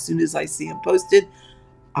videos, and as soon as I see them posted,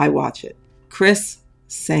 I watch it. Chris,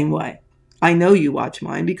 same way. I know you watch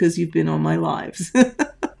mine because you've been on my lives.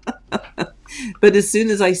 But as soon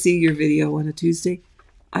as I see your video on a Tuesday,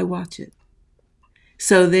 I watch it.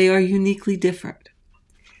 So they are uniquely different.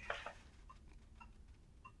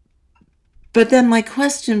 But then my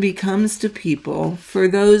question becomes to people, for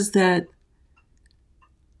those that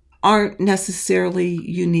aren't necessarily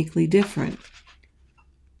uniquely different,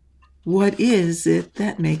 what is it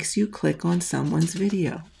that makes you click on someone's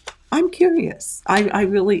video? I'm curious. I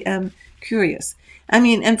really am curious. I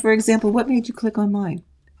mean, and for example, what made you click on mine?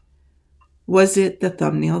 Was it the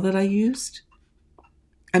thumbnail that I used?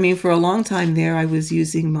 I mean, for a long time there, I was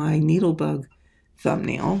using my needlebug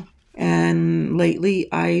thumbnail. And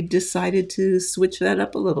lately, I decided to switch that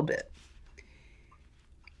up a little bit.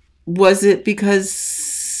 Was it because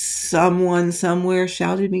someone somewhere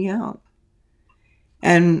shouted me out?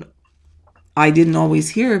 And I didn't always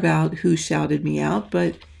hear about who shouted me out,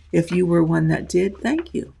 but if you were one that did,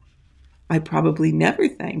 thank you. I probably never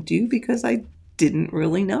thanked you because I didn't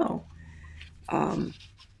really know.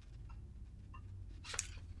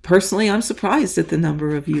 Personally, I'm surprised at the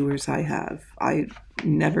number of viewers I have. I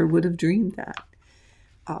never would have dreamed that.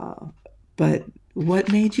 But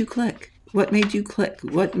what made you click? What made you click?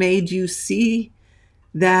 What made you see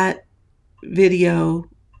that video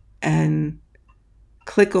and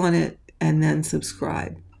click on it and then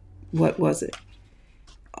subscribe? What was it?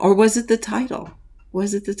 Or was it the title?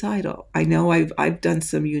 Was it the title? I know I've done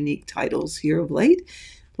some unique titles here of late,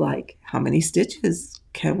 like how many stitches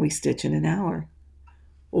can we stitch in an hour?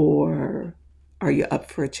 Or are you up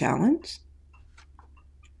for a challenge?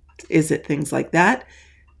 Is it things like that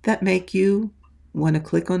that make you want to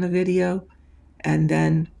click on a video and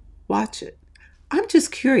then watch it? I'm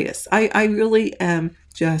just curious. I really am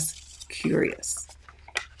just curious.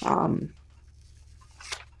 And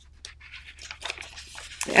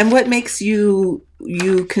what makes you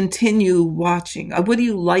continue watching? What do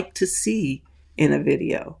you like to see in a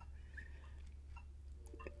video?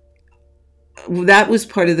 That was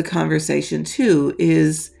part of the conversation too,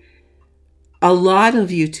 is a lot of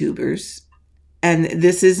YouTubers, and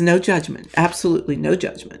this is no judgment, absolutely no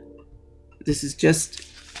judgment. This is just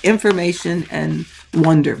information and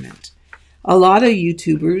wonderment. A lot of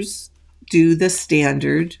YouTubers do the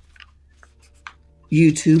standard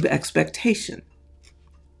YouTube expectation.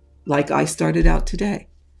 Like I started out today.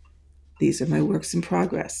 These are my works in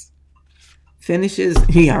progress. Finishes,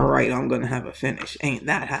 yeah, right, I'm going to have a finish. Ain't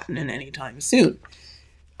that happening anytime soon.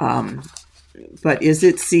 But is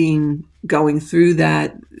it going through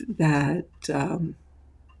that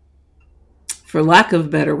for lack of a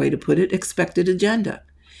better way to put it, expected agenda?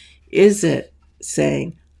 Is it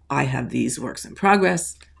saying, I have these works in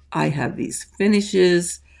progress, I have these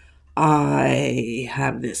finishes, I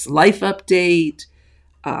have this life update?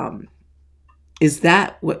 Is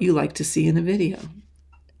that what you like to see in a video?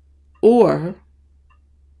 Or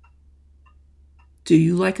do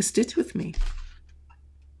you like a stitch with me?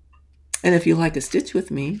 And if you like a stitch with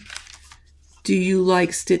me, do you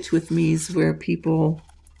like stitch with me's where people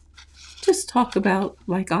just talk about,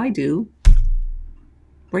 like I do,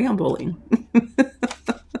 rambling?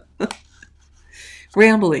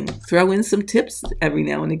 Rambling. Throw in some tips every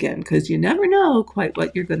now and again, because you never know quite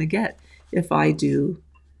what you're going to get if I do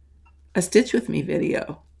a stitch with me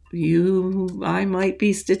video. I might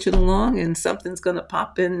be stitching along and something's going to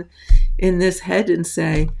pop in this head and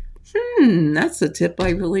say, that's a tip I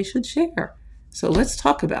really should share. So let's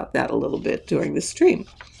talk about that a little bit during the stream.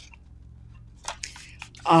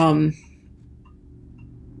 And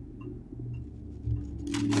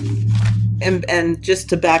just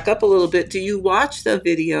to back up a little bit, do you watch the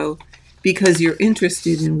video because you're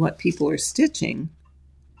interested in what people are stitching,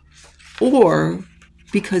 or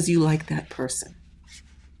because you like that person?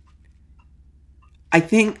 I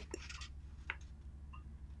think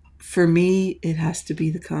for me, it has to be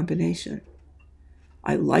the combination.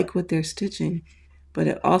 I like what they're stitching, but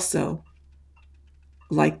I also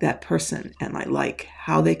like that person, and I like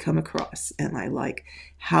how they come across, and I like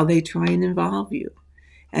how they try and involve you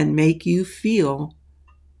and make you feel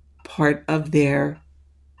part of their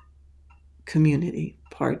community,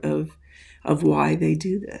 part of why they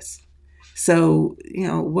do this. So,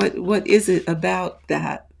 what is it about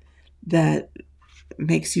that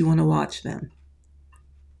makes you want to watch them?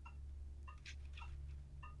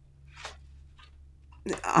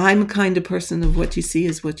 I'm a kind of person of what you see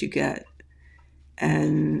is what you get.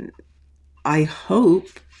 And I hope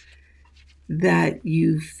that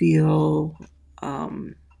you feel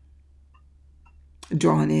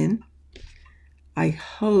drawn in. I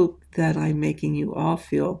hope that I'm making you all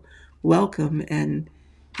feel welcome, and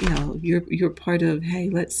you're part of, hey,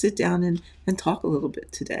 let's sit down and talk a little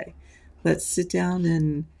bit today. Let's sit down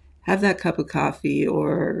and have that cup of coffee,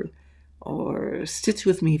 or stitch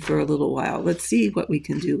with me for a little while. Let's see what we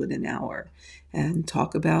can do in an hour and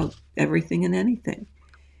talk about everything and anything.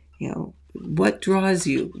 What draws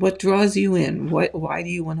you? What draws you in? Why do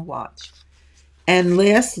you want to watch? And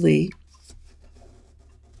lastly,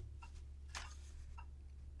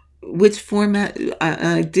 which format,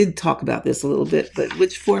 I did talk about this a little bit, but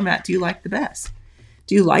which format do you like the best?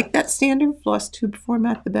 Do you like that standard FlossTube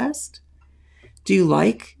format the best? Do you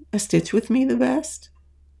like a stitch with me the best?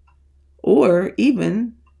 Or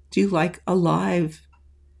even, do you like a live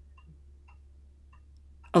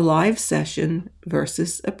session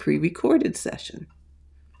versus a pre-recorded session?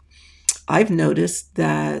 I've noticed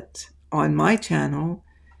that on my channel,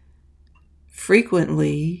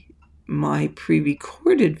 frequently my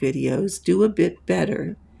pre-recorded videos do a bit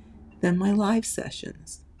better than my live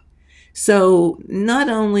sessions. So not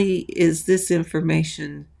only is this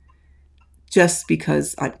information just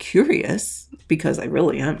because I'm curious, because I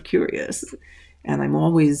really am curious, and I'm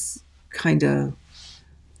always kind of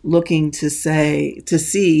looking to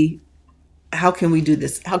see how can we do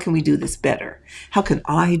this? How can we do this better? How can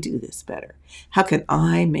I do this better? How can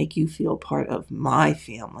I make you feel part of my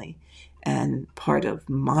family and part of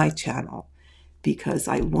my channel? Because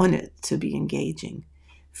I want it to be engaging.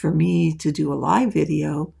 For me to do a live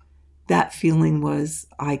video, that feeling was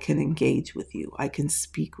I can engage with you. I can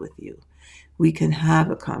speak with you. We can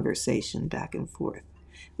have a conversation back and forth.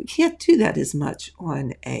 We can't do that as much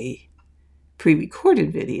on a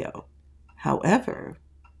pre-recorded video. However,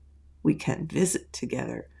 we can visit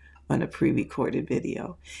together on a pre-recorded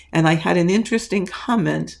video. And I had an interesting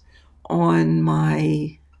comment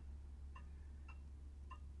on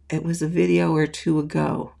it was a video or two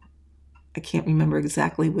ago. I can't remember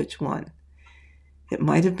exactly which one. It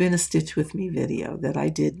might have been a Stitch With Me video that I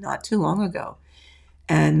did not too long ago.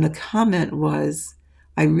 And the comment was,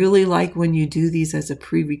 I really like when you do these as a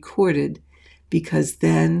pre-recorded, because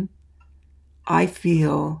then I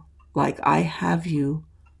feel like I have you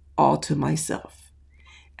all to myself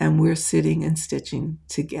and we're sitting and stitching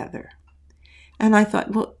together. And I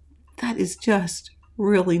thought, well, that is just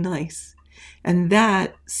really nice. And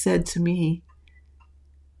that said to me,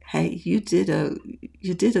 hey, you did a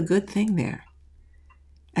good thing there.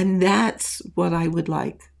 And that's what I would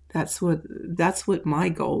like. That's what my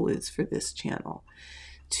goal is for this channel,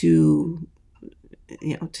 to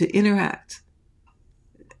interact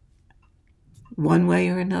one way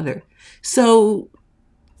or another. So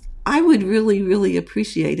I would really, really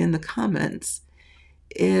appreciate in the comments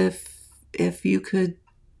if you could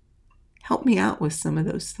help me out with some of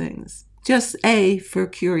those things. Just A, for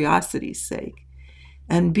curiosity's sake,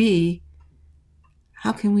 and B,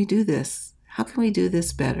 how can we do this? How can we do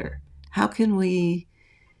this better? How can we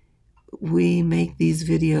make these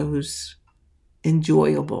videos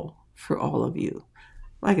enjoyable for all of you?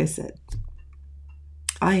 Like I said,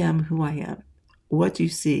 I am who I am. What you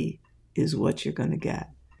see is what you're going to get.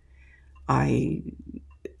 I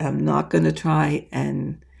am not going to try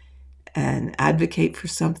and advocate for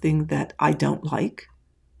something that I don't like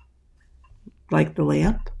the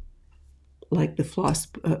lamp, like the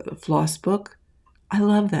Flossbook. I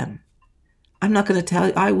love them. I'm not going to tell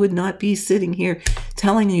you, I would not be sitting here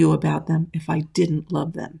telling you about them if I didn't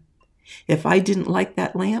love them. If I didn't like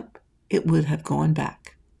that lamp, it would have gone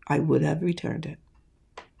back. I would have returned it.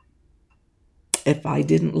 If I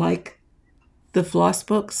didn't like the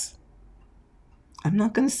Flossbooks, I'm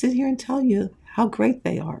not going to sit here and tell you how great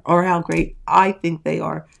they are or how great I think they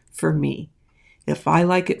are for me. If I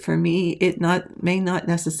like it for me, it may not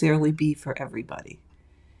necessarily be for everybody.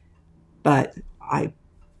 But I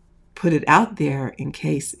put it out there in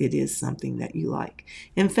case it is something that you like.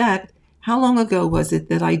 In fact, how long ago was it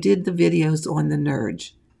that I did the videos on the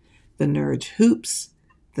Nerge hoops,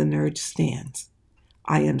 the Nerge stands?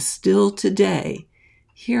 I am still today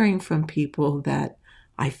hearing from people that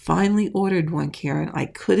I finally ordered one, Karen. I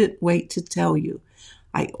couldn't wait to tell you.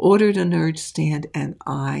 I ordered a Nerge stand and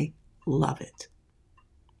I love it.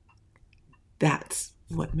 That's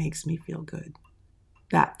what makes me feel good.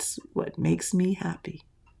 That's what makes me happy.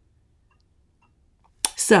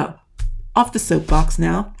 So, off the soapbox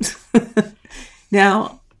now.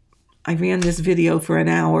 Now, I ran this video for an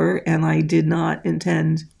hour and I did not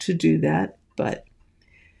intend to do that, but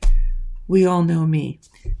we all know me.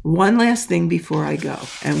 One last thing before I go,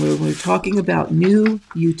 and we're talking about new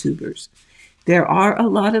YouTubers. There are a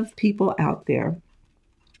lot of people out there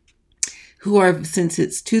who are, since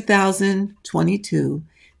it's 2022,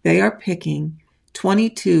 they are picking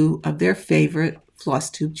 22 of their favorite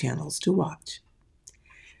FlossTube channels to watch.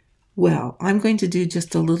 Well, I'm going to do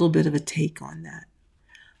just a little bit of a take on that.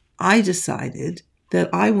 I decided that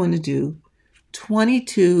I want to do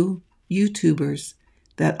 22 YouTubers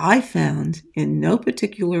that I found in no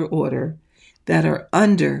particular order that are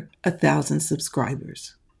under 1,000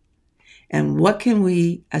 subscribers. And what can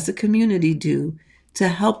we as a community do to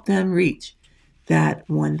help them reach that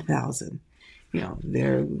 1,000?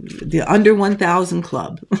 They're the under 1,000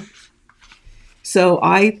 club. So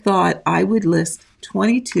I thought I would list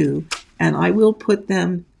 22 and I will put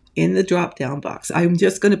them in the drop-down box. I'm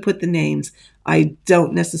just going to put the names. I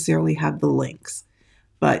don't necessarily have the links,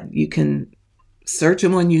 but you can search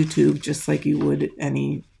them on YouTube just like you would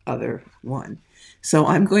any other one. So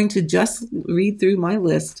I'm going to just read through my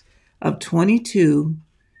list of 22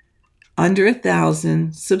 under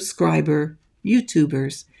 1,000 subscriber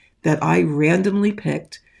YouTubers that I randomly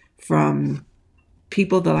picked from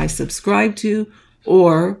people that I subscribe to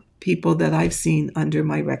or people that I've seen under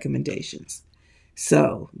my recommendations.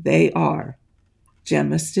 So they are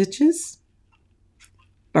Gemma Stitches,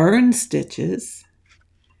 Bern Stitches,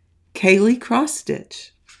 Kaylee Cross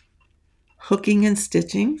Stitch, Hooking and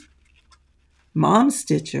Stitching, Mom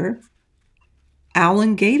Stitcher,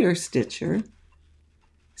 Gator Stitcher,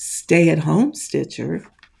 Stay at Home Stitcher,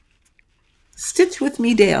 Stitch with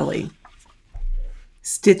Me Daily,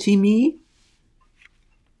 Stitchy Me,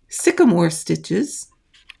 Sycamore Stitches,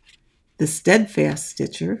 the Steadfast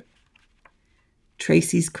Stitcher,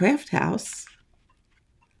 Tracy's Craft House,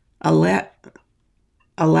 Ailarra,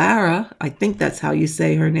 I think that's how you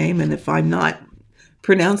say her name, and if I'm not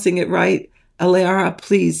pronouncing it right, Ailarra,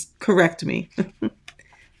 please correct me.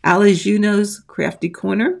 Alijuuno's Crafty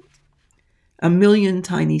Corner, A Million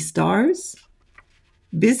Tiny Stars,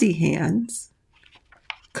 Busy Hands,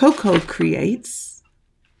 Coco Creates,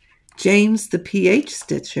 James the PH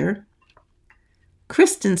Stitcher,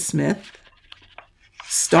 Kristen Smith,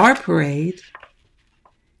 Star Parade,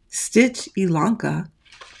 Stitch-Ilonka,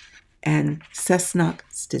 and Sassenach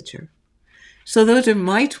Stitcher. So those are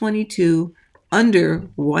my 22 under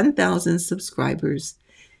 1,000 subscribers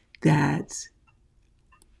that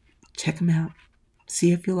check them out.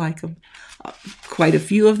 See if you like them. Quite a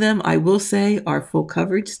few of them, I will say, are full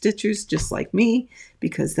coverage stitchers, just like me,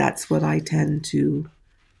 because that's what I tend to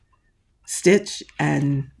stitch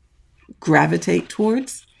and gravitate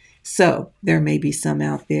towards. So there may be some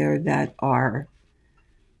out there that are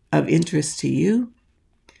of interest to you,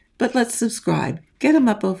 but let's subscribe. Get them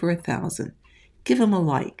up over 1,000. Give them a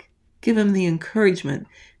like. Give them the encouragement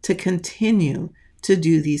to continue to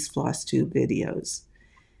do these FlossTube videos.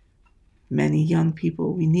 Many young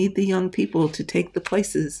people, we need the young people to take the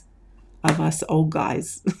places of us old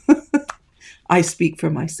guys. I speak for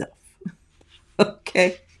myself.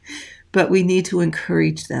 Okay? But we need to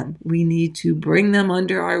encourage them. We need to bring them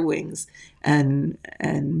under our wings and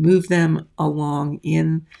move them along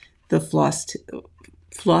in the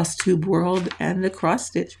FlossTube world and the cross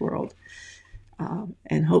stitch world.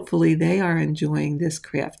 And hopefully they are enjoying this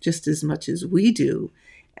craft just as much as we do,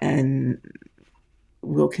 and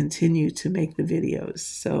will continue to make the videos.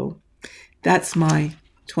 So that's my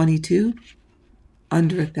 22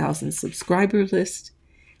 under 1,000 subscriber list.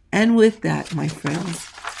 And with that, my friends,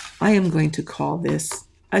 I am going to call this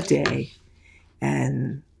a day,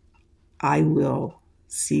 and I will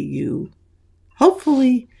see you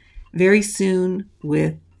hopefully very soon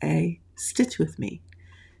with a Stitch with Me.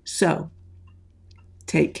 So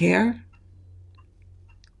take care,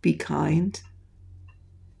 be kind,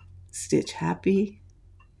 stitch happy,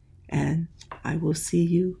 and I will see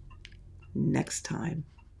you next time.